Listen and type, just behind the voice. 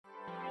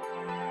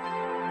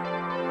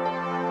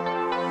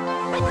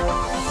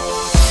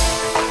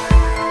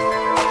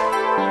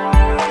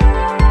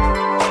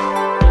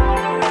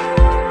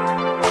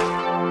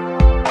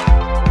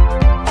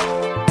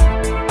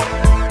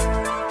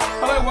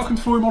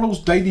Flory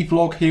Models daily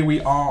vlog. Here we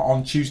are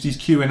on Tuesday's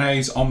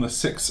Q&As on the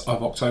 6th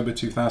of October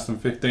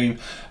 2015.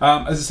 As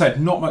I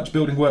said, not much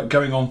building work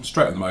going on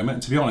straight at the moment.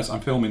 And to be honest, I'm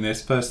filming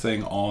this first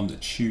thing on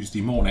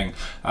Tuesday morning.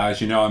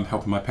 As you know, I'm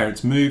helping my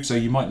parents move, so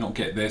you might not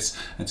get this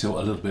until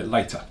a little bit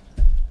later.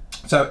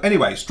 So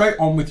anyway, straight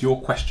on with your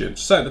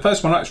questions. So the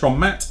first one is from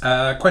Matt.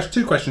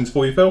 Two questions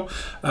for you, Phil.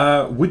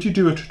 Would you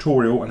do a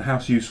tutorial on how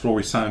to use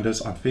Flory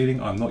sounders? I'm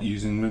feeling I'm not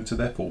using them to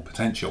their full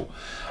potential.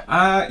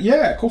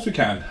 Yeah, of course we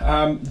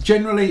can.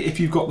 Generally, if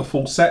you've got the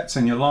full sets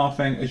and you're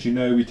laughing, as you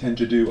know, we tend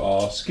to do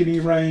our skinny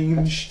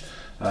range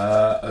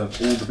of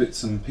all the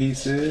bits and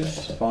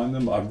pieces. Find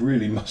them. I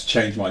really must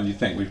change mine. You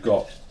think we've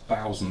got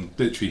thousands,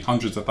 literally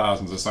hundreds of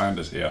thousands of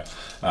sounders here.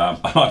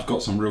 I've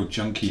got some real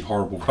junky,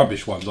 horrible,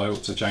 rubbish ones. I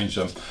ought to change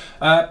them.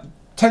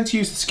 Tend to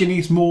use the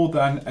skinnies more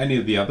than any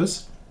of the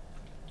others,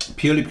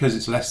 purely because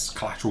it's less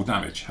collateral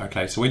damage.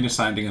 Okay, so when you're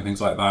sanding and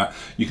things like that,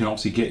 you can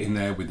obviously get in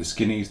there with the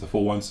skinnies, the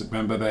full ones.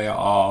 Remember, they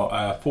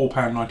are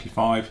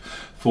 £4.95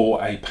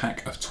 for a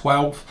pack of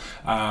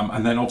 12.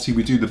 And then obviously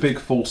we do the big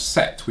full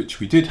set, which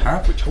we did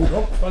have, which, hold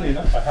on, funny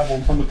enough, I have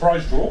one from the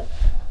prize draw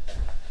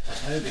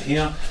over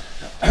here.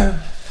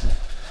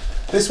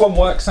 This one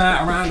works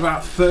out around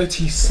about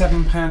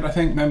 £37, I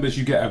think. Members,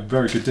 you get a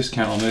very good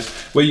discount on this,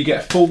 where you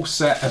get a full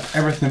set of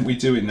everything we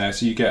do in there.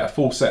 So you get a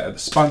full set of the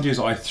sponges.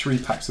 I have 3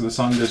 packs of the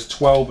sanders,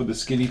 12 of the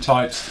skinny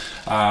types,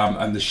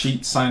 and the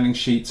sheets, sanding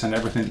sheets, and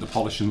everything, the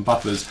polish and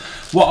buffers.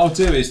 What I'll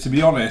do is, to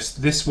be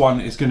honest, this one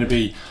is going to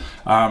be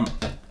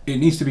it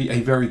needs to be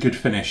a very good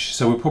finish,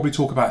 so we'll probably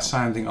talk about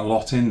sanding a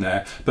lot in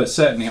there, but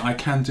certainly I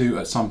can do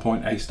at some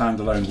point a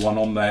standalone one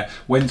on there,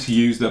 when to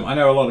use them. I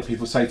know a lot of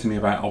people say to me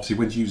about obviously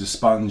when to use a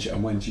sponge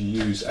and when to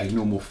use a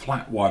normal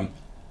flat one.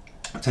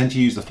 I tend to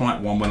use the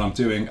flat one when I'm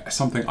doing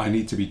something I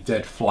need to be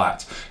dead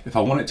flat. If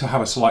I want it to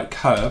have a slight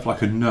curve,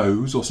 like a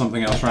nose or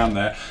something else around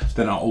there,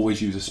 then I'll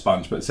always use a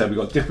sponge. But so we've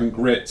got different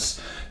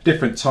grits,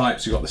 different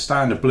types. We've got the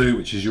standard blue,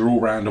 which is your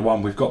all-rounder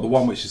one. We've got the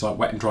one which is like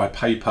wet and dry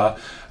paper,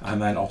 and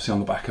then obviously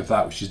on the back of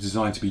that, which is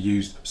designed to be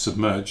used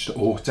submerged,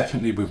 or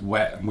definitely with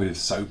wet and with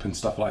soap and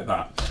stuff like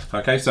that.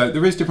 Okay, so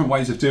there is different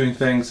ways of doing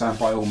things, and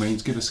by all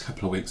means, give us a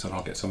couple of weeks and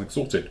I'll get something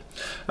sorted.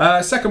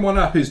 Second one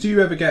up is, do you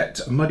ever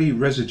get muddy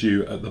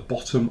residue at the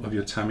bottom of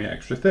your Tamiya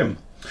Extra Thin?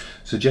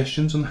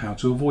 Suggestions on how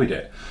to avoid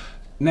it.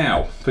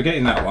 Now,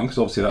 forgetting that one, because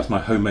obviously that's my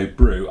homemade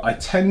brew, I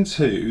tend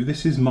to,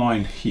 this is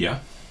mine here,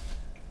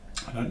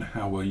 I don't know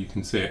how well you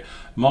can see it,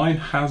 mine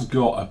has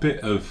got a bit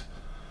of,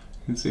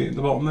 you can see it at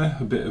the bottom there,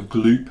 a bit of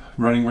gloop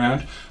running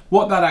around.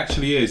 What that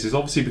actually is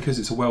obviously, because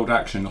it's a weld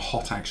action, a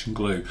hot action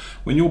glue,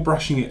 when you're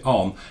brushing it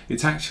on,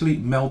 it's actually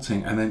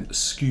melting and then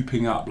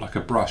scooping up like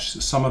a brush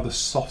some of the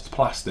soft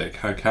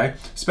plastic, okay?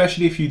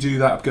 Especially if you do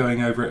that of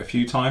going over it a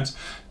few times.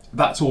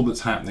 That's all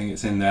that's happening,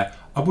 it's in there.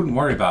 I wouldn't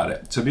worry about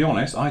it. To be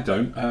honest, I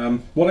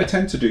don't. What I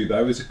tend to do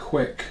though is a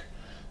quick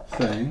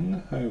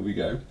thing. There we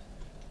go.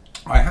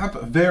 I have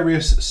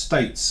various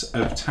states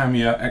of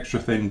Tamiya Extra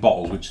Thin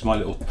bottles, which is my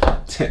little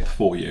tip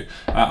for you.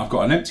 I've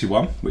got an empty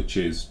one, which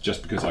is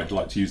just because I'd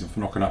like to use them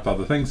for knocking up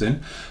other things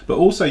in. But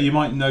also you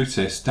might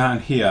notice down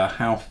here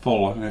how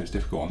full, I know it's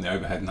difficult on the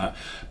overhead and that,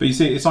 but you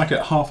see it's like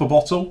at half a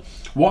bottle.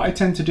 What I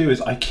tend to do is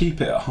I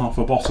keep it at half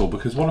a bottle,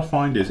 because what I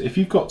find is if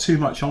you've got too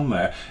much on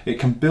there, it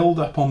can build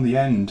up on the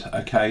end,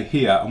 okay,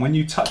 here, and when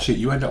you touch it,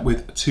 you end up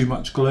with too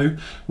much glue.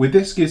 With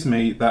this gives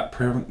me that,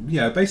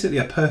 basically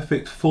a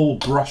perfect full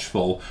brush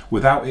full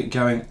without it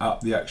going up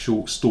the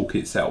actual stalk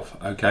itself,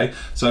 okay?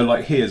 So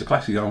like here's a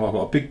classic example, I've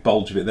got a big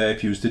bulge of it there.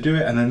 If you was to do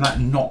it and then that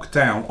knocked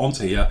down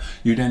onto here,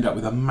 you'd end up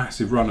with a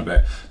massive run of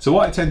it. So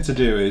what I tend to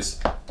do is,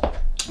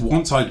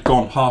 once I'd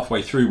gone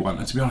halfway through one,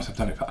 and to be honest, I've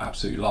done it for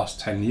absolutely the last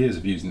 10 years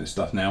of using this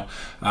stuff now,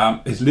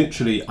 is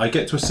literally, I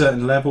get to a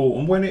certain level,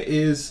 and when it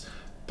is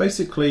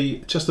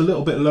basically just a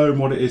little bit lower than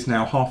what it is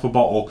now, half a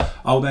bottle,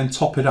 I'll then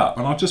top it up,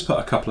 and I'll just put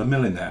a couple of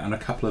mil in there, and a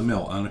couple of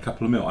mil, and a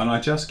couple of mil, and I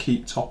just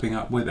keep topping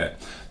up with it.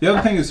 The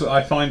other thing is that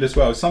I find as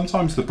well, is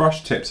sometimes the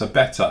brush tips are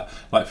better,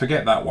 like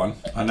forget that one,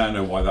 I now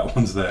know why that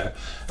one's there,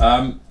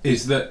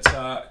 is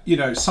that, you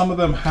know, some of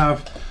them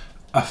have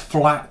a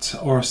flat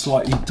or a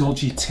slightly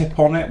dodgy tip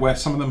on it, where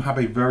some of them have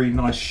a very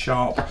nice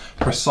sharp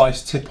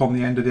precise tip on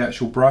the end of the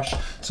actual brush.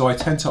 So I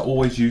tend to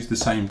always use the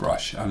same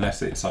brush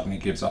unless it suddenly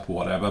gives up or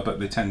whatever, but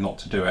they tend not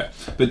to do it.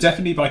 But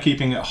definitely by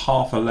keeping it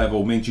half a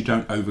level means you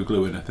don't over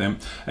glue anything,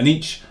 and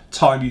each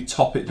time you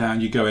top it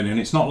down you go in, and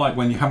it's not like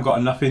when you haven't got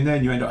enough in there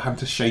and you end up having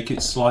to shake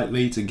it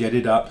slightly to get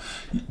it up.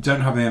 You don't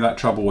have any of that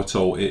trouble at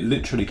all. It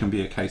literally can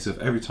be a case of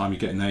every time you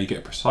get in there you get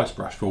a precise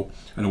brushful,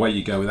 and away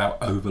you go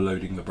without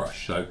overloading the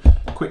brush. So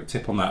quick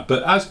tip on that.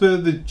 But as for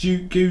the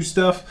goo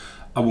stuff,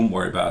 I wouldn't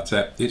worry about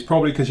it. It's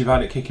probably because you've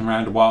had it kicking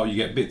around a while, you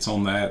get bits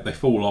on there, they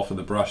fall off of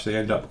the brush, they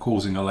end up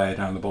causing a layer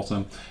down the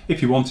bottom.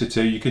 If you wanted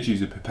to, you could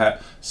use a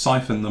pipette,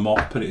 siphon them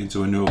off, put it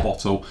into a newer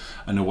bottle,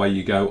 and away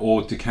you go,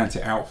 or decant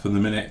it out for the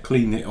minute,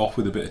 clean it off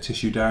with a bit of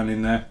tissue down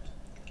in there,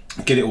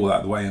 get it all out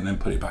of the way and then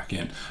put it back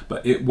in.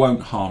 But it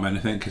won't harm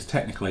anything, because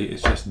technically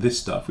it's just this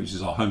stuff, which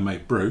is our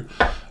homemade brew,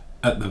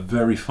 at the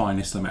very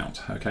finest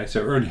amount, okay? So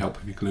it will only help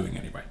if you're gluing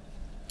anyway.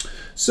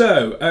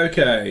 So,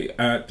 okay,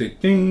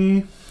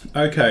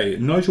 okay,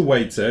 Nigel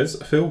Wade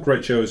says, Phil,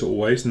 great show as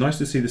always. Nice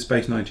to see the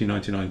Space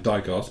 1999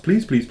 diecast.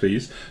 Please, please,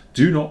 please,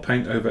 do not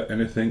paint over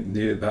anything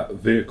near that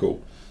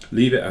vehicle.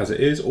 Leave it as it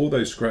is. All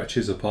those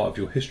scratches are part of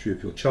your history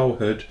of your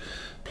childhood.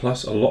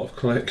 Plus, a lot of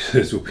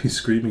collectors will be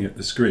screaming at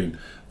the screen.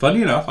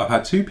 Funny enough, I've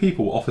had 2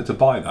 people offer to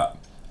buy that.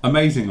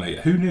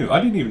 Amazingly, who knew?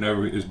 I didn't even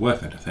know it was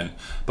worth anything.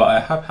 But I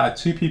have had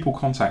 2 people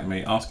contact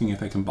me asking if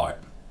they can buy it.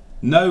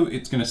 No,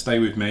 it's going to stay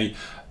with me.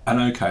 And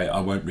okay,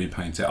 I won't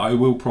repaint it. I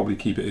will probably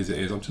keep it as it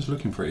is. I'm just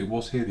looking for it. It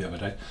was here the other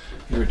day.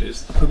 Here it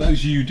is. For those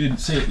of you who didn't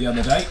see it the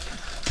other day,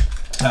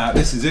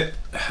 this is it.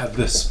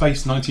 The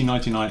Space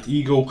 1999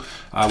 Eagle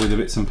with the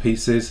bits and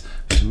pieces,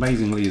 which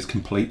amazingly is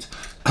complete,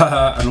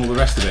 and all the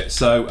rest of it.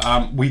 So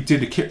we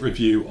did a kit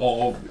review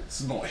of,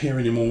 it's not here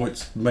anymore,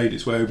 it's made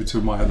its way over to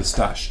my other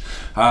stash,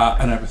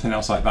 and everything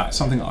else like that.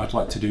 Something that I'd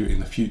like to do in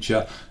the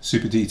future,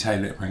 super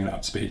detail it, bring it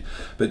up to speed.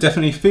 But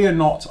definitely fear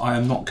not, I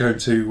am not going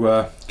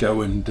to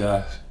go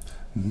and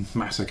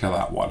massacre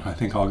that one. I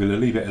think I'm going to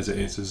leave it as it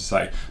is, as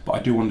I say, but I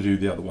do want to do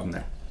the other one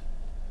now.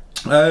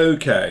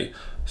 Okay.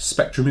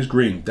 Spectrum is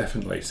green,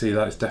 definitely. See,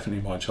 that is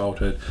definitely my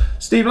childhood.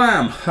 Steve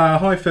Lamb,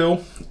 hi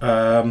Phil.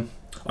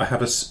 I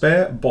have a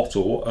spare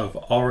bottle of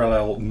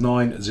RLL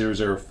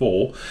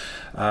 9004.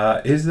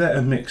 Is there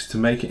a mix to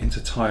make it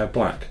into Tire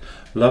Black?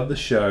 Love the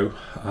show.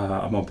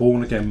 I'm a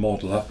born again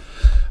modeler,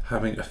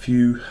 having a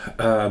few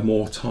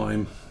more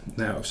time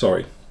now.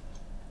 Sorry.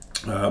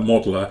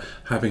 Modeler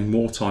having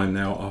more time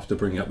now after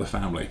bringing up the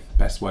family.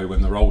 Best way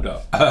when they're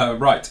older.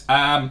 Right.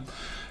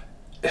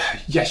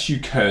 Yes, you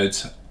could.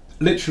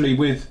 Literally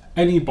with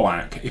any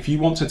black, if you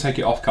want to take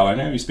it off colour, I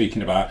know you're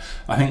speaking about,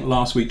 I think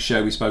last week's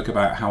show we spoke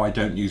about how I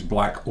don't use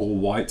black or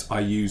white,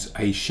 I use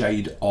a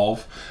shade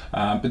of,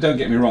 but don't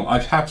get me wrong, I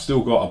have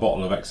still got a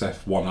bottle of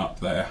XF1 up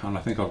there, and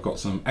I think I've got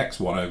some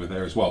X1 over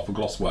there as well for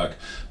gloss work.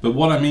 But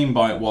what I mean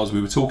by it was, we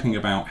were talking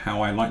about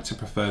how I like to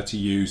prefer to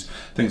use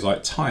things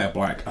like Tire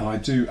Black, and I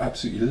do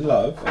absolutely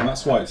love, and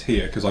that's why it's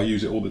here, because I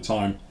use it all the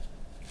time,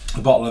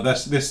 a bottle of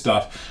this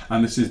stuff,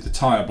 and this is the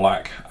Tire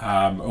Black,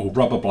 or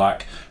Rubber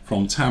Black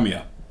from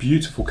Tamiya.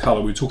 Beautiful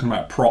colour. We were talking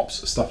about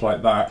props, stuff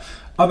like that.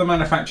 Other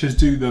manufacturers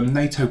do them.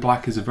 NATO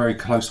Black is a very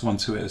close one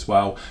to it as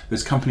well.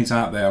 There's companies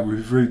out there, we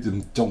reviewed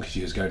them donkeys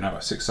years ago now,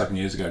 about 6-7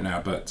 years ago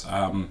now, but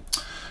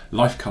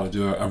Life Colour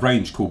do a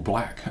range called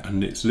Black,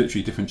 and it's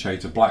literally different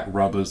shades of black,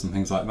 rubbers and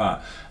things like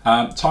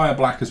that. Tire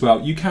Black as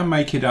well. You can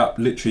make it up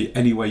literally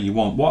any way you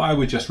want. What I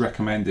would just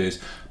recommend is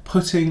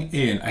putting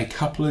in a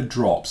couple of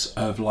drops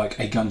of like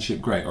a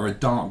gunship grey or a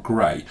dark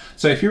grey.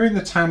 So if you're in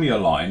the Tamiya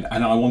line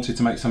and I wanted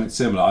to make something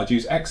similar, I'd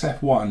use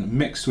XF1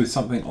 mixed with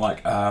something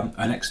like an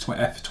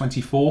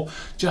F24,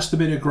 just a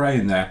bit of grey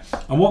in there.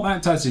 And what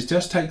that does is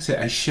just takes it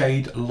a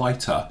shade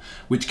lighter,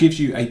 which gives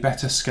you a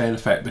better scale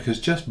effect, because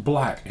just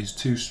black is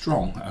too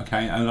strong,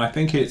 okay? And I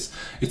think it's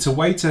a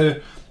way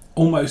to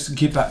almost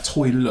give that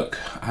toy look,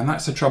 and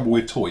that's the trouble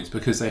with toys,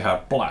 because they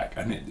have black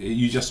and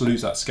you just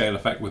lose that scale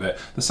effect with it.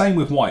 The same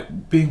with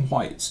white. Being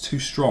white, it's too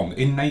strong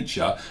in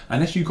nature.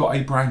 Unless you've got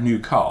a brand new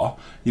car,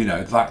 you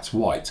know, that's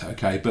white,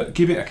 okay? But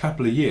give it a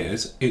couple of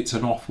years, it's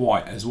an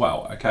off-white as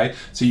well, okay?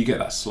 So you get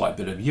that slight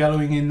bit of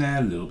yellowing in there,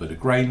 a little bit of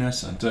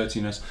greyness and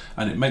dirtiness,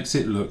 and it makes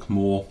it look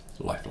more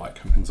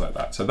lifelike and things like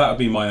that. So that would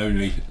be my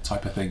only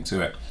type of thing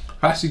to it.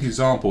 Classic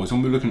example is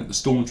when we're looking at the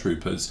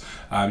Stormtroopers.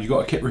 You've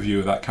got a kit review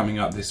of that coming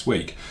up this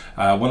week.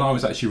 When I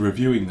was actually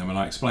reviewing them, and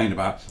I explained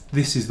about,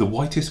 this is the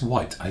whitest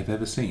white I've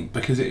ever seen,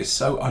 because it is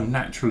so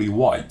unnaturally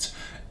white,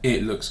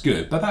 it looks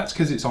good. But that's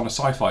because it's on a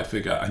sci-fi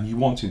figure and you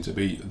want him to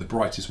be the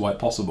brightest white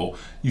possible.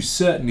 You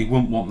certainly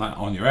wouldn't want that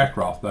on your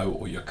aircraft though,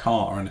 or your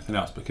car or anything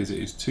else, because it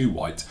is too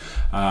white.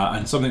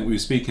 And something we were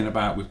speaking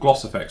about with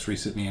gloss effects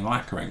recently in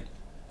lacquering,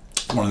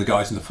 one of the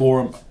guys in the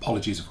forum,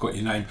 apologies I've got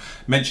your name,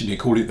 mentioned it,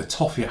 called it the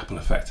toffee apple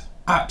effect.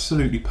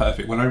 Absolutely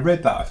perfect. When I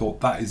read that, I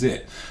thought that is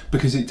it,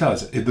 because it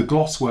does. The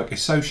gloss work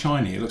is so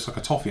shiny, it looks like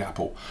a toffee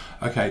apple,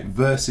 okay,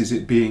 versus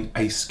it being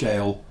a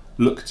scale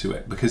look to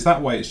it, because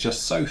that way it's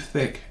just so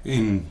thick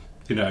in,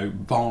 you know,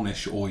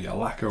 varnish or your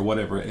lacquer or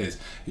whatever it is,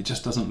 it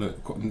just doesn't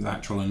look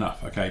natural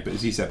enough, okay? But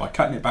as he said, by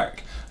cutting it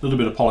back, a little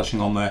bit of polishing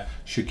on there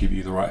should give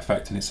you the right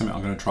effect, and it's something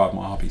I'm going to try with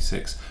my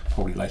RB6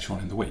 probably later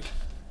on in the week.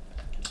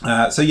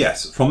 So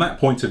yes, from that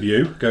point of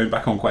view, going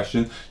back on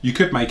question, you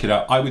could make it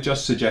up. I would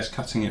just suggest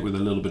cutting it with a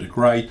little bit of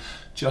grey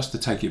just to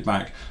take it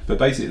back. But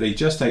basically,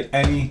 just take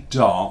any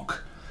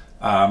dark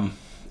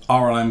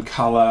RLM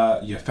colour,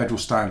 your Federal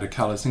Standard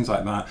colours, things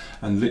like that,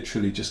 and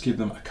literally just give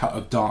them a cut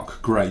of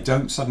dark grey.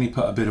 Don't suddenly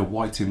put a bit of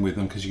white in with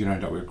them, because you're going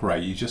to end up with grey.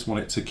 You just want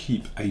it to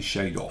keep a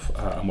shade off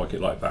and work it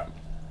like that.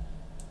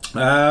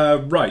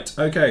 Right,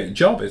 okay,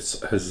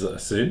 Jarvis has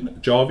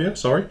Jarvia,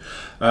 sorry,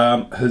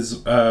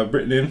 has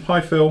written in, hi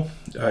Phil,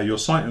 your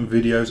site and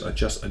videos are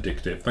just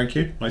addictive, thank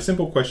you. My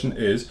simple question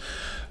is,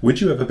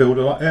 would you ever build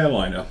an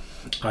airliner?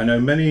 I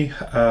know maybe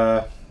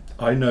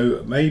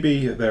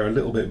they're a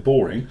little bit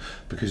boring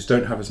because you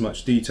don't have as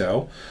much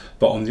detail,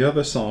 but on the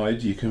other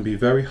side you can be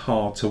very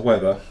hard to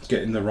weather.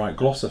 Getting the right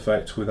gloss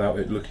effect without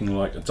it looking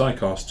like a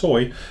die-cast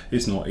toy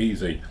is not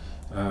easy.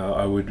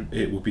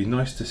 It would be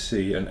nice to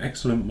see an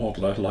excellent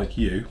modeler like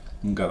you,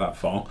 wouldn't go that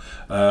far,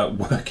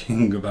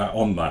 working that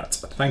on that.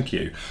 Thank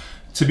you.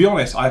 To be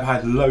honest, I've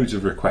had loads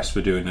of requests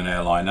for doing an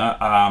airliner.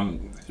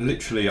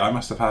 Literally, I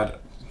must have had,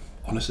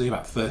 honestly,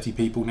 about 30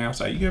 people now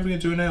say, "You're ever going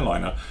to do an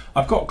airliner?"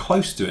 I've got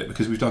close to it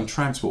because we've done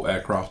transport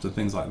aircraft and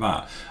things like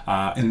that.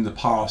 In the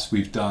past,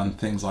 we've done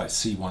things like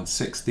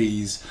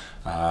C-160s.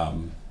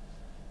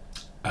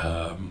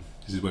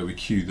 This is where we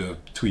cue the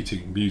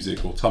tweeting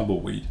music or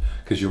tumbleweed,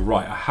 because you're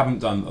right, I haven't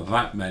done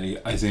that many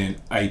as in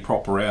a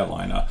proper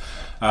airliner.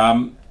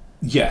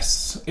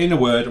 Yes, in a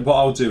word, what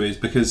I'll do is,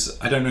 because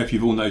I don't know if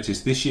you've all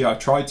noticed, this year I've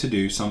tried to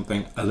do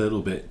something a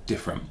little bit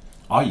different,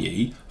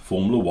 i.e.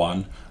 Formula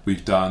One.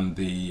 We've done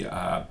the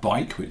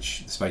bike,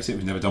 which, let's face it,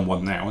 we've never done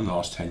one now in the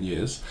last 10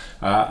 years,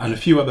 and a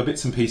few other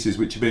bits and pieces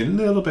which have been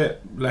a little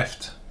bit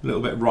left, a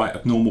little bit right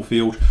of normal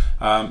field.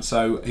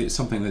 So it's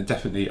something that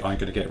definitely I'm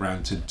going to get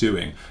around to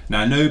doing.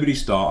 Now, nobody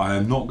start, I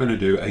am not going to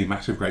do a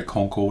massive great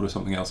Concorde or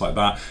something else like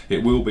that.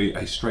 It will be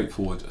a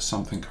straightforward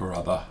something or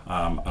other,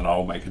 and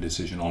I'll make a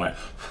decision on it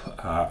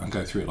and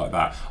go through it like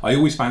that. I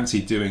always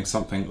fancied doing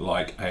something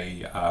like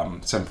a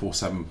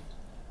 747,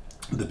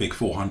 the big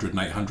 400 and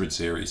 800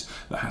 series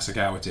that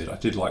Hasegawa did. I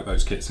did like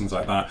those kits, things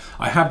like that.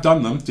 I have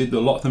done them, did a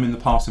lot of them in the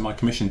past in my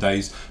commission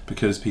days,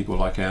 because people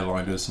like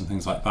airliners and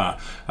things like that.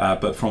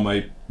 But from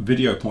a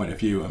video point of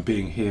view and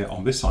being here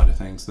on this side of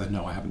things, then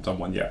no, I haven't done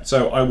one yet.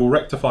 So I will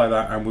rectify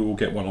that and we will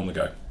get one on the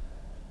go.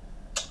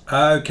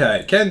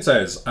 Okay, Ken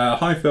says,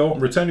 "Hi Phil,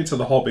 returning to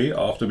the hobby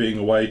after being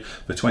away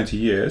for 20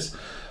 years.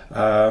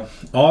 Are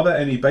there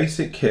any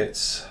basic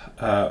kit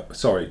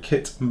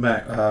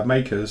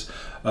makers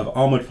of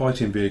armoured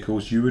fighting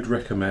vehicles you would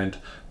recommend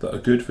that are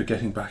good for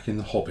getting back in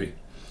the hobby?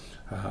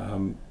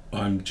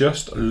 I'm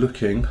just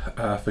looking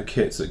for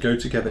kits that go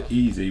together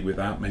easy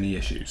without many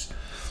issues."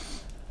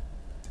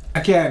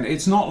 Again,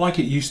 it's not like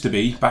it used to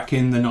be back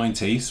in the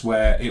 90s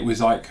where it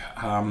was like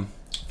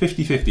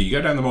 50-50. You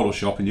go down the model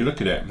shop and you look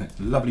at it and it's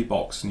a lovely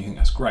box and you think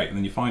that's great, and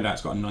then you find out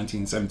it's got a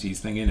 1970s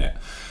thing in it.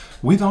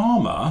 With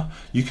armour,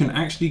 you can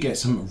actually get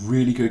some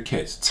really good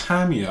kits.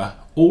 Tamiya,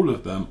 all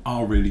of them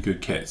are really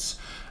good kits.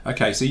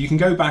 Okay, so you can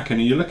go back and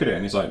you look at it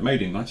and it's like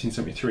made in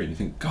 1973 and you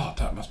think, God,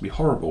 that must be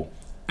horrible.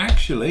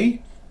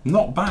 Actually,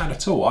 not bad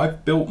at all.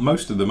 I've built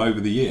most of them over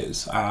the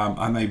years,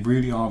 and they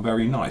really are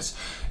very nice.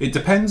 It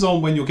depends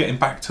on when you're getting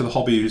back to the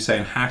hobby, you're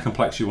saying how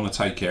complex you want to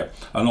take it.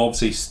 And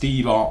obviously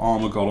Steve, our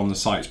armour god on the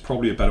site, is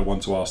probably a better one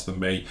to ask than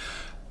me.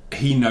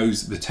 He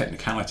knows the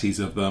technicalities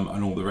of them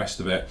and all the rest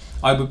of it.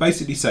 I would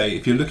basically say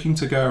if you're looking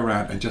to go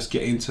around and just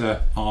get into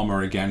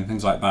armour again,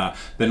 things like that,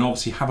 then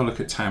obviously have a look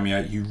at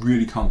Tamiya. You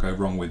really can't go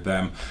wrong with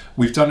them.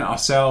 We've done it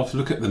ourselves.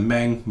 Look at the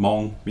Ming,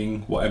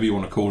 whatever you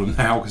want to call them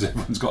now, because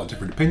everyone's got a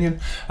different opinion.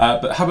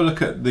 But have a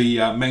look at the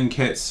Meng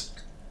kits.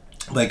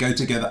 They go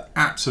together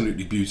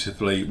absolutely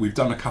beautifully. We've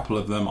done a couple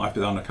of them. I've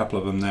done a couple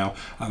of them now,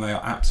 and they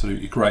are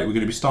absolutely great. We're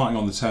going to be starting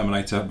on the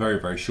Terminator very,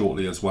 very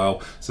shortly as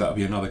well. So that'll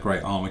be another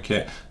great armour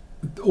kit.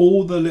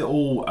 All the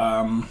little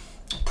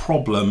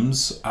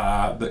problems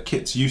that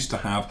kits used to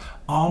have,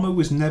 armour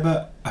was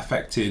never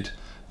affected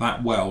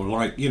that well.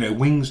 Like, you know,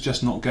 wings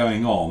just not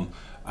going on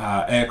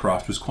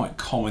aircraft was quite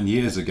common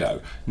years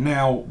ago.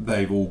 Now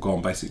they've all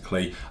gone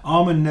basically.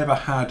 Armour never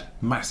had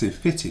massive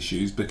fit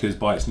issues because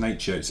by its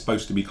nature it's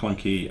supposed to be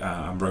clunky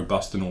and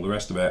robust and all the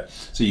rest of it.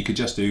 So you could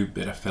just do a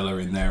bit of filler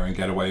in there and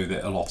get away with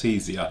it a lot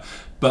easier.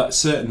 But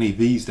certainly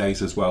these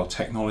days as well,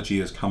 technology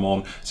has come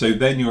on. So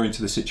then you're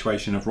into the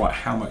situation of, right,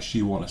 how much do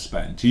you want to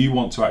spend? Do you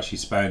want to actually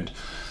spend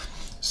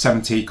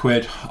 70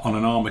 quid on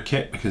an armour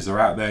kit because they're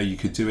out there? You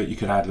could do it. You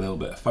could add a little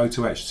bit of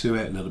photo etch to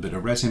it, a little bit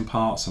of resin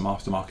parts, some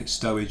aftermarket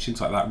stowage, things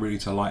like that, really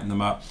to lighten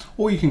them up.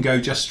 Or you can go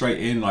just straight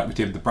in like we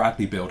did with the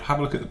Bradley build. Have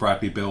a look at the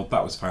Bradley build.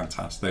 That was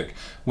fantastic.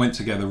 Went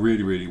together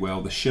really, really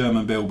well. The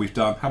Sherman build we've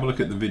done, have a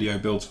look at the video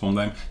builds from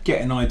them.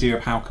 Get an idea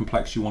of how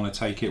complex you want to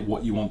take it,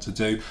 what you want to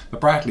do. The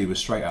Bradley was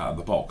straight out of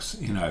the box,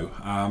 you know.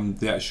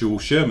 The actual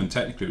Sherman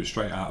technically was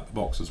straight out of the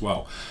box as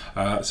well.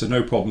 So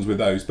no problems with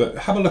those. But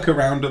have a look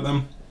around at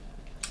them.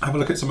 Have a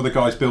look at some of the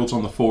guys' builds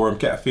on the forum,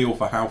 get a feel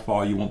for how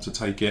far you want to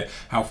take it,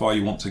 how far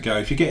you want to go.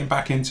 If you're getting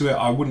back into it,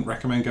 I wouldn't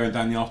recommend going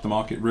down the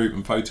aftermarket route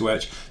and photo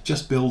etch.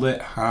 Just build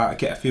it,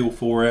 get a feel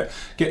for it,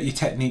 get your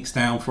techniques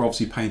down for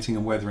obviously painting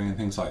and weathering and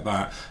things like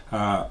that,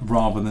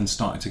 rather than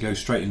starting to go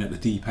straight in at the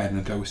deep end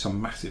and go with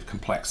some massive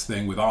complex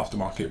thing with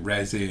aftermarket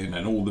resin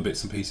and all the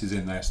bits and pieces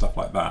in there, stuff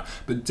like that.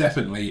 But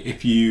definitely,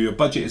 if your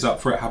budget is up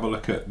for it, have a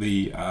look at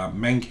the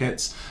main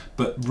kits.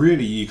 But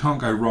really, you can't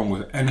go wrong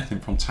with anything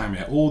from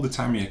Tamiya. All the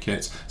Tamiya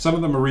kits, some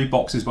of them are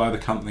reboxes by the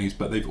companies,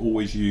 but they've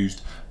always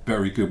used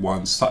very good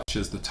ones, such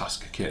as the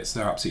Tusker kits.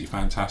 They're absolutely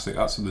fantastic.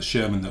 That's the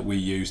Sherman that we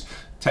used.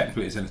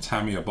 Technically, it's in a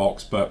Tamiya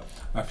box, but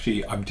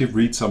actually, I did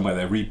read somewhere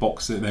they're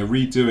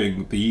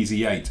redoing the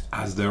Easy 8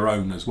 as their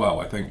own as well.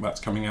 I think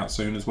that's coming out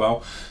soon as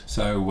well.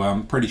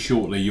 So pretty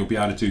shortly, you'll be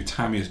able to do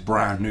Tamiya's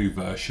brand new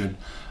version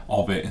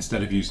of it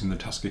instead of using the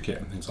Tusker kit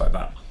and things like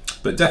that.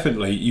 But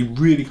definitely, you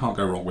really can't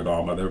go wrong with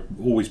armour. They're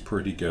always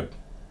pretty good.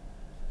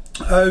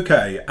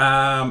 Okay,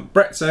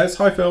 Brett says,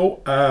 "Hi Phil,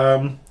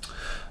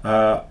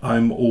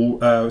 I'm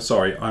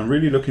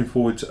really looking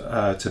forward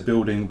to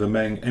building the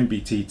Meng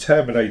MBT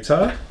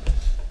Terminator,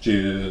 which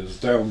is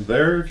down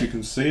there if you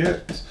can see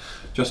it.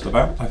 Just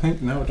about, I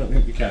think. No, I don't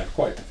think you can.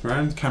 Quite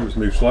around. Camera's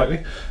moved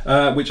slightly.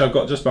 Which I've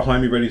got just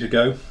behind me ready to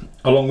go.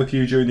 Along with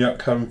you during the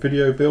upcoming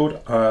video build.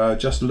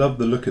 Just love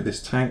the look of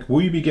this tank.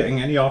 Will you be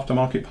getting any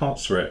aftermarket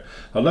parts for it?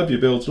 I love your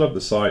builds, love the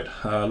site,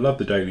 love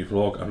the daily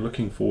vlog. I'm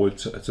looking forward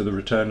to the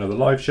return of the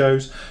live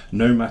shows,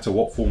 no matter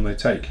what form they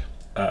take.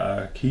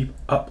 Keep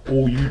up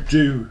all you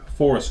do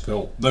for us,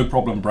 Phil. No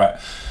problem,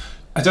 Brett.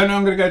 I don't know,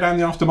 I'm going to go down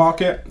the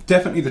aftermarket.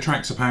 Definitely the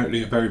tracks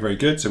apparently are very, very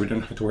good, so we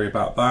don't have to worry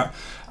about that.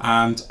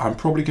 And I'm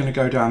probably going to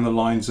go down the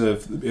lines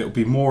of, it'll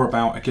be more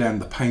about, again,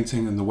 the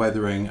painting and the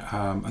weathering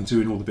and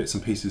doing all the bits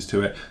and pieces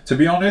to it. To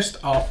be honest,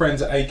 our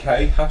friends at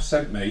AK have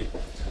sent me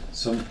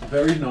some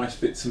very nice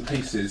bits and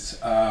pieces,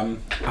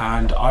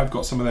 and I've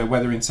got some of their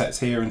weathering sets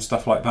here and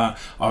stuff like that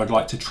I would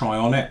like to try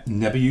on it.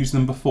 Never used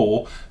them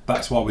before,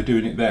 that's why we're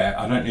doing it there.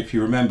 I don't know if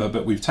you remember,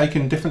 but we've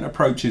taken different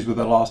approaches with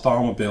the last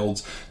armour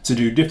builds to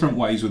do different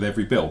ways with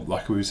every build.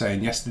 Like we were saying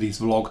in yesterday's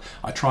vlog,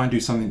 I try and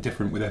do something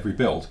different with every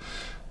build.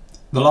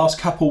 The last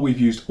couple we've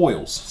used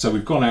oils, so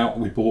we've gone out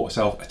and we bought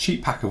ourselves a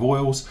cheap pack of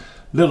oils,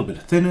 a little bit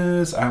of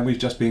thinners, and we've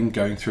just been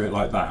going through it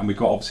like that. And we've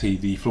got obviously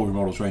the Flory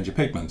Models range of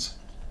pigments.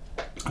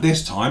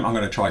 This time I'm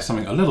going to try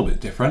something a little bit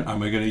different, and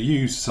we're going to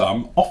use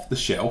some off the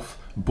shelf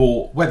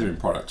bought weathering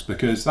products,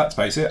 because let's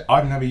face it,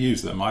 I've never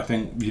used them. I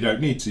think you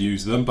don't need to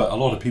use them, but a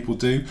lot of people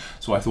do,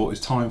 so I thought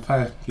it's time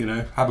for, you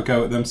know, have a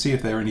go at them, see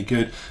if they're any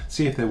good,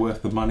 see if they're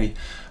worth the money,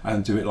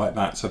 and do it like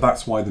that. So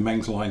that's why the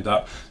Meng's lined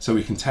up, so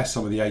we can test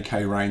some of the AK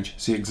range,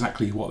 see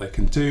exactly what they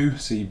can do,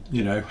 see,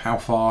 you know, how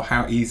far,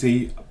 how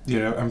easy, you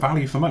know, and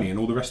value for money and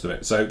all the rest of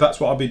it. So that's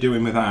what I'll be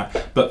doing with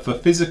that. But for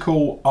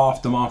physical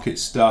aftermarket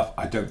stuff,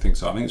 I don't think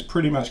so. I think it's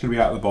pretty much going to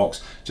be out of the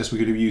box, just we're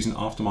going to be using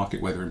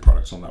aftermarket weathering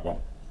products on that one.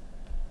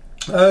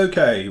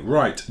 Okay,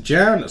 right,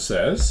 Jan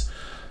says,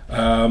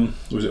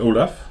 was it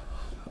Olaf?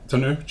 I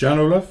don't know, Jan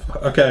Olaf?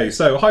 Okay,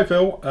 so hi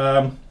Phil,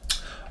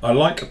 I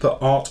like the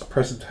art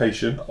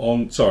presentation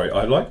on,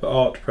 I like the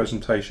art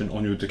presentation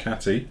on your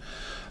Ducati,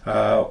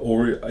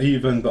 or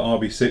even the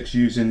RB6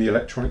 using the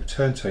electronic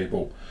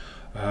turntable.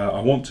 I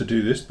want to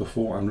do this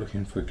before I'm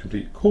looking for a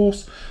complete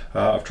course.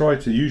 I've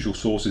tried the usual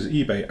sources,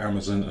 eBay,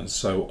 Amazon and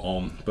so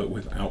on, but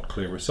without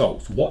clear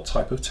results. What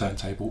type of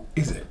turntable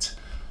is it?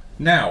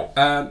 Now,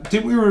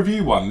 didn't we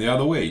review one the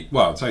other week?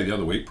 Well, I'd say the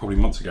other week, probably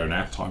months ago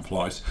now, time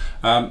flies.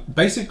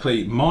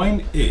 Basically,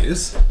 mine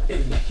is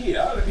in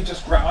here. Let me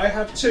just grab, I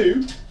have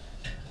two.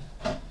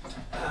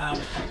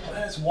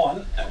 There's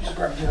one, let me just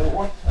grab the other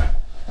one.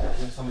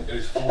 Something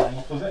goes falling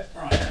off of it.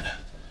 Right,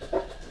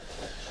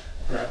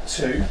 grab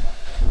two.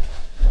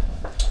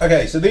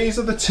 Okay, so these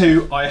are the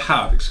two I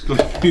have,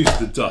 excuse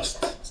the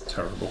dust, it's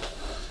terrible.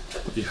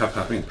 You have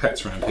having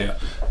pets around here.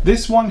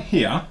 This one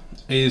here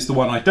is the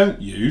one I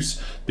don't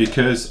use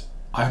because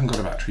I haven't got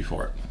a battery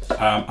for it.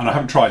 And I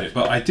haven't tried it,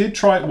 but I did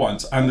try it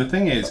once, and the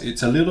thing is,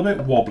 it's a little bit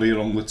wobbly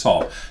along the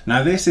top.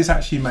 Now this is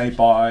actually made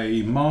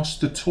by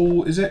Master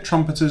Tool, is it?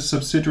 Trumpeter's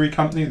subsidiary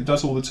company that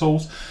does all the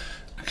tools.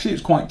 Actually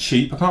it's quite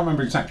cheap, I can't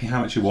remember exactly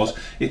how much it was.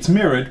 It's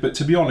mirrored, but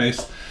to be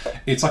honest,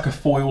 it's like a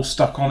foil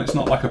stuck on, it's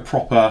not like a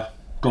proper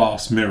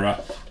glass mirror.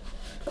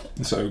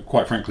 So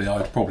quite frankly,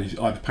 I'd probably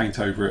either paint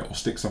over it or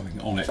stick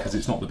something on it because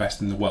it's not the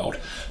best in the world.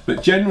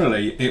 But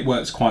generally it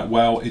works quite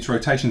well, its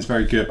rotation's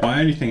very good. My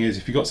only thing is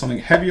if you've got something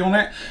heavy on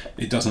it,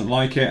 it doesn't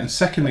like it. And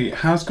secondly, it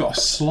has got a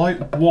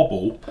slight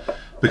wobble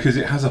because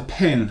it has a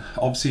pin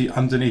obviously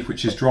underneath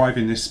which is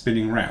driving this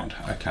spinning round,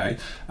 okay?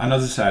 And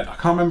as I said, I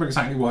can't remember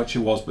exactly what it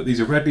was, but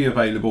these are readily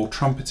available.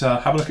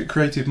 Trumpeter, have a look at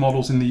Creative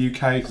Models in the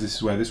UK because this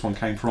is where this one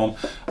came from,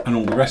 and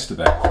all the rest of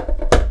it.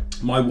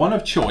 My one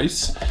of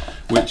choice,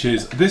 which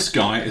is this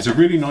guy, is a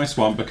really nice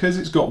one because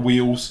it's got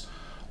wheels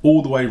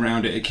all the way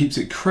around it. It keeps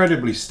it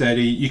incredibly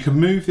steady. You can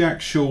move the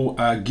actual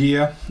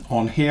gear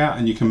on here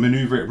and you can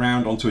maneuver it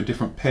around onto a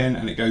different pin,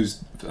 and it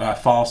goes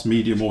fast,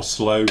 medium or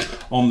slow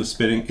on the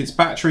spinning. It's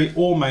battery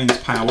or mains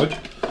powered,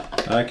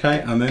 okay,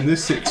 and then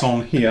this sits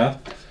on here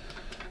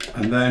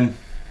and then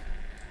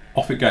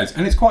off it goes.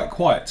 And it's quite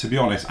quiet, to be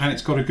honest, and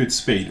it's got a good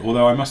speed,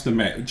 although I must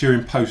admit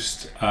during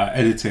post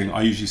editing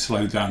I usually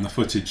slow down the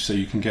footage so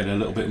you can get a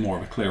little bit more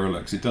of a clearer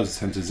look, because it does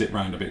tend to zip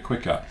around a bit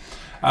quicker.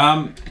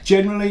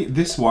 Generally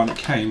this one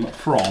came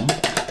from,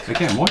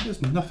 again, why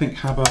does nothing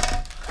have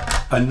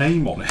a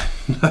name on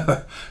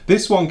it?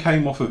 This one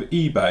came off of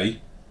eBay.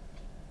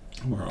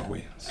 Where are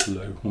we?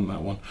 Slow on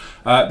that one.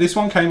 This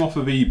one came off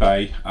of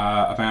eBay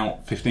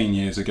about 15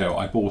 years ago.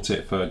 I bought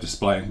it for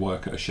displaying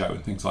work at a show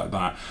and things like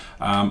that.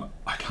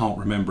 I can't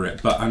remember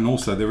it, but and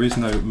also there is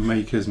no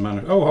maker's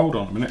manual. Oh, hold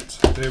on a minute.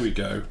 There we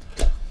go.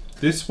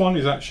 This one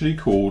is actually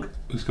called,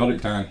 it's got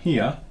it down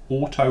here,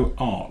 Auto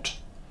Art,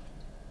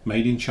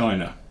 made in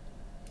China.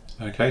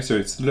 Okay, so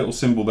it's the little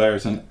symbol there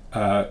as an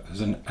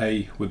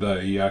A with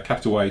a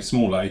capital A,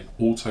 small a,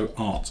 Auto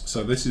Art.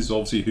 So this is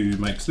obviously who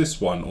makes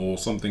this one or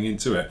something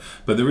into it.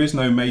 But there is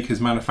no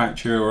maker's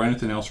manufacturer or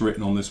anything else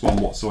written on this one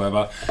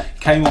whatsoever. It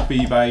came off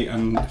eBay,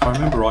 and if I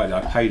remember rightly,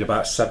 I paid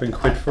about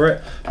 £7 for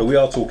it. But we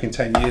are talking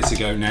 10 years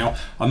ago now.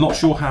 I'm not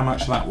sure how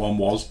much that one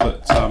was,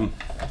 but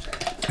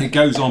it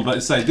goes on. But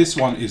let's say this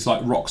one is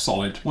like rock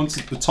solid. Once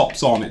the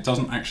top's on, it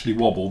doesn't actually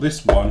wobble.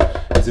 This one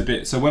is a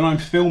bit, so when I'm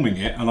filming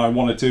it and I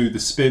want to do the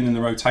spin and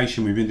the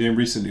rotation we've been doing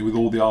recently with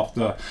all the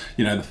after,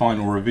 you know, the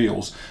final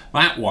reveals,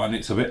 that one,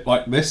 it's a bit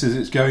like this as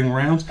it's going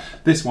around.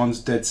 This one's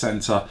dead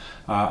center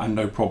and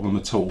no problem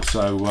at all.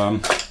 So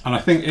and I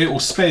think it will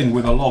spin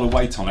with a lot of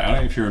weight on it. I don't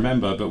know if you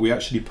remember, but we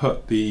actually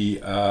put the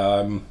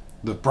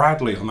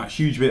Bradley on that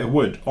huge bit of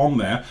wood on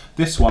there.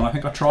 This one, I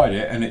think I tried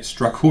it and it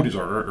struggled. It's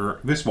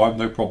this one,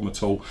 no problem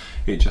at all.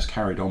 It just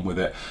carried on with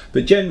it.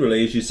 But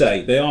generally, as you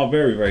say, they are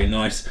very, very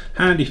nice,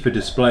 handy for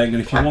displaying,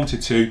 and if you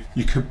wanted to,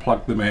 you could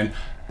plug them in.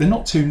 They're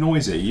not too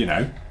noisy, you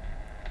know.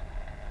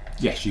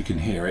 Yes, you can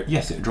hear it.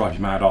 Yes, it drives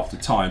you mad after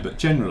time, but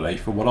generally,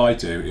 for what I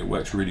do, it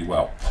works really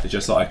well. It's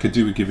just that I could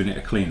do with giving it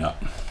a clean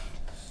up.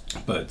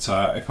 But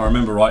if I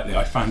remember rightly,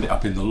 I found it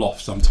up in the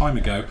loft some time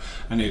ago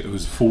and it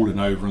was fallen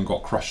over and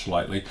got crushed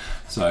slightly.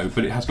 So,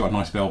 but it has got a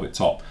nice velvet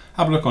top.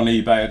 Have a look on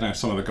eBay. I know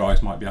some of the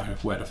guys might be able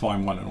to where to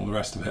find one and all the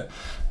rest of it.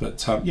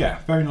 But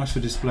yeah, very nice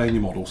for displaying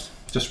your models.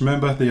 Just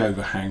remember the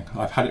overhang.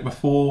 I've had it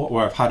before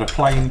where I've had a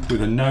plane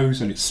with a nose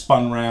and it's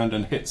spun round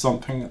and hit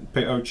something,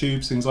 bit of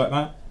tubes, things like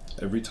that,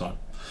 every time.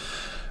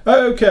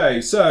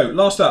 Okay, so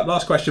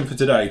last question for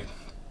today.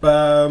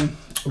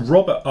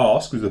 Robert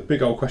asked, with a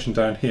big old question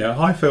down here,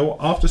 hi Phil,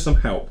 after some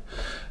help,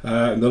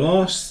 at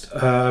last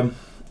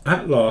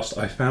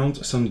I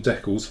found some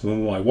decals for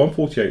my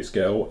 1/48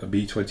 scale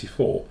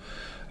B24.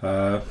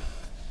 I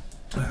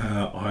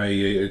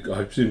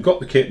got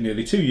the kit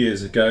nearly 2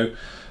 years ago,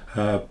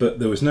 but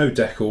there was no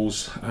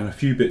decals and a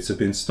few bits have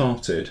been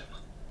started.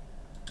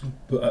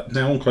 But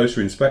now on closer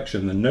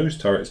inspection, the nose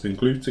turret's been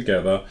glued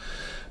together,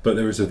 but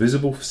there is a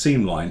visible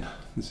seam line.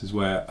 This is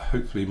where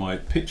hopefully my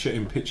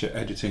picture-in-picture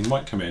editing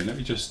might come in. Let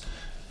me just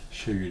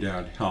show you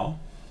down here.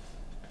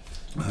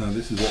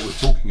 This is what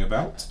we're talking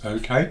about.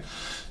 Okay,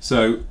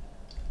 so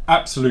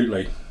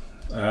absolutely,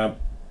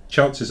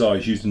 chances are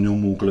he's used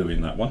normal glue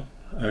in that one.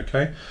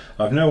 Okay,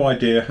 I've no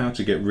idea how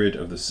to get rid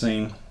of the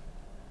seam,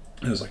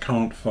 as I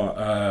can't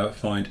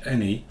find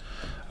any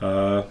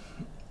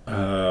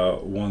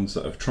ones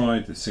that have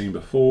tried the seam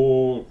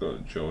before.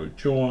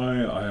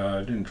 Joy.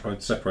 I didn't try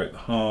to separate the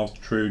halves.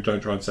 True, don't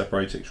try and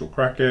separate it, you'll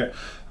crack it.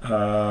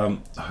 I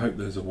hope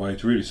there's a way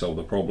to really solve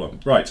the problem.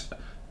 Right,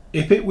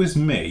 if it was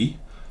me,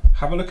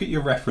 have a look at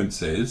your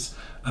references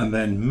and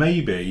then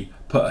maybe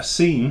put a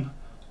seam.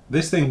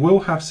 This thing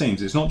will have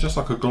seams. It's not just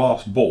like a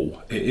glass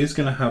ball. It is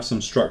going to have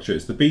some structure.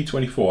 It's the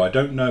B24. I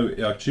don't know,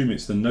 I assume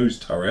it's the nose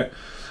turret.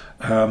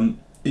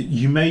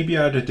 You may be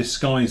able to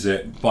disguise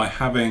it by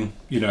having,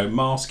 you know,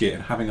 mask it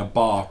and having a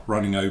bar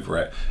running over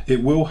it.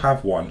 It will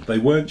have one. They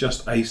weren't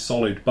just a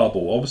solid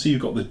bubble. Obviously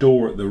you've got the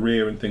door at the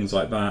rear and things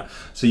like that,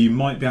 so you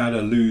might be able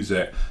to lose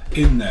it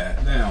in there.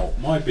 Now,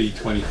 my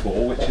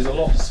B24, which is a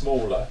lot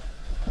smaller,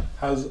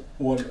 has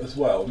one as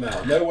well.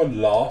 Now, no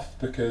one laugh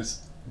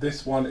because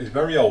this one is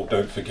very old,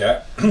 don't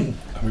forget. And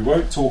we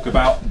won't talk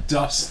about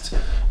dust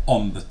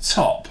on the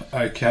top,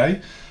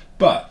 okay?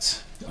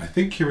 But I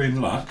think you're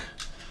in luck.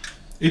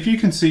 If you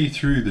can see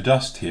through the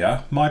dust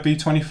here, my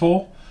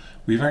B24,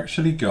 we've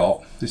actually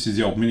got, this is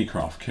the old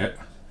Minicraft kit.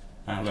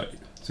 Now look,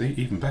 see,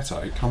 even better,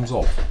 it comes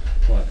off.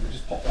 Right, let me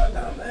just pop that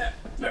down there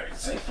very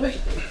safely.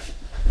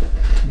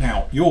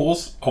 Now,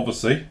 yours,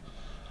 obviously,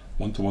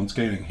 one-to-one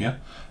scaling here,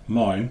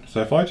 mine,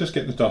 so if I just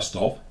get the dust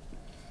off,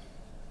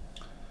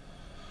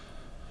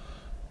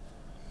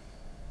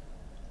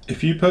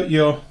 if you put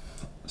your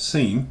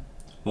seam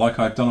like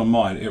I've done on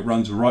mine, it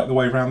runs right the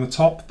way around the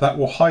top. That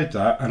will hide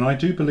that, and I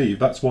do believe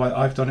that's why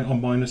I've done it on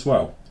mine as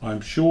well.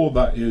 I'm sure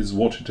that is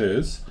what it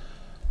is.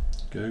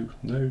 Go,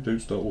 no, don't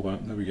start all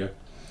that, there we go.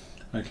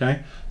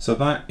 Okay, so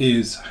that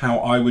is how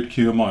I would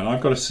cure mine.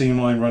 I've got a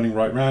seam line running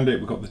right around it,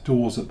 we've got the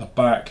doors at the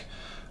back,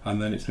 and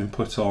then it's been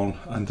put on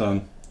and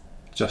done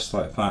just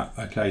like that,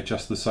 okay,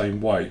 just the same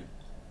way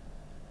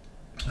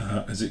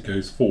as it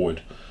goes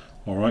forward.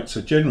 Alright, so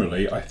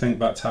generally I think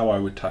that's how I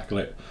would tackle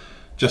it.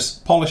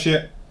 Just polish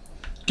it,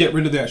 get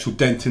rid of the actual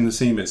dent in the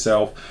seam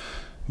itself,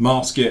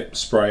 mask it,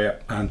 spray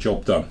it, and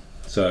job done.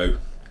 So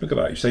look at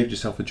that, you saved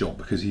yourself a job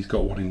because he's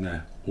got one in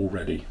there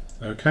already.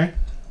 Okay,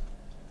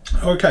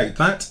 okay,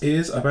 that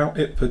is about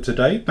it for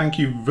today. Thank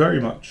you very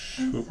much.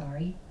 I'm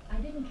sorry, I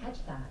didn't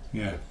catch that.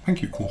 Yeah,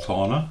 thank you,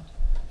 Cortana.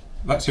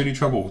 That's the only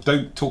trouble,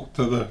 don't talk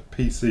to the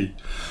PC.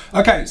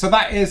 Okay, so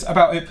that is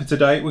about it for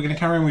today. We're going to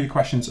carry on with your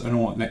questions and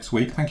all next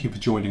week. Thank you for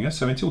joining us.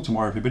 So until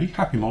tomorrow, everybody,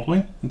 happy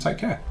modelling and take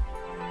care.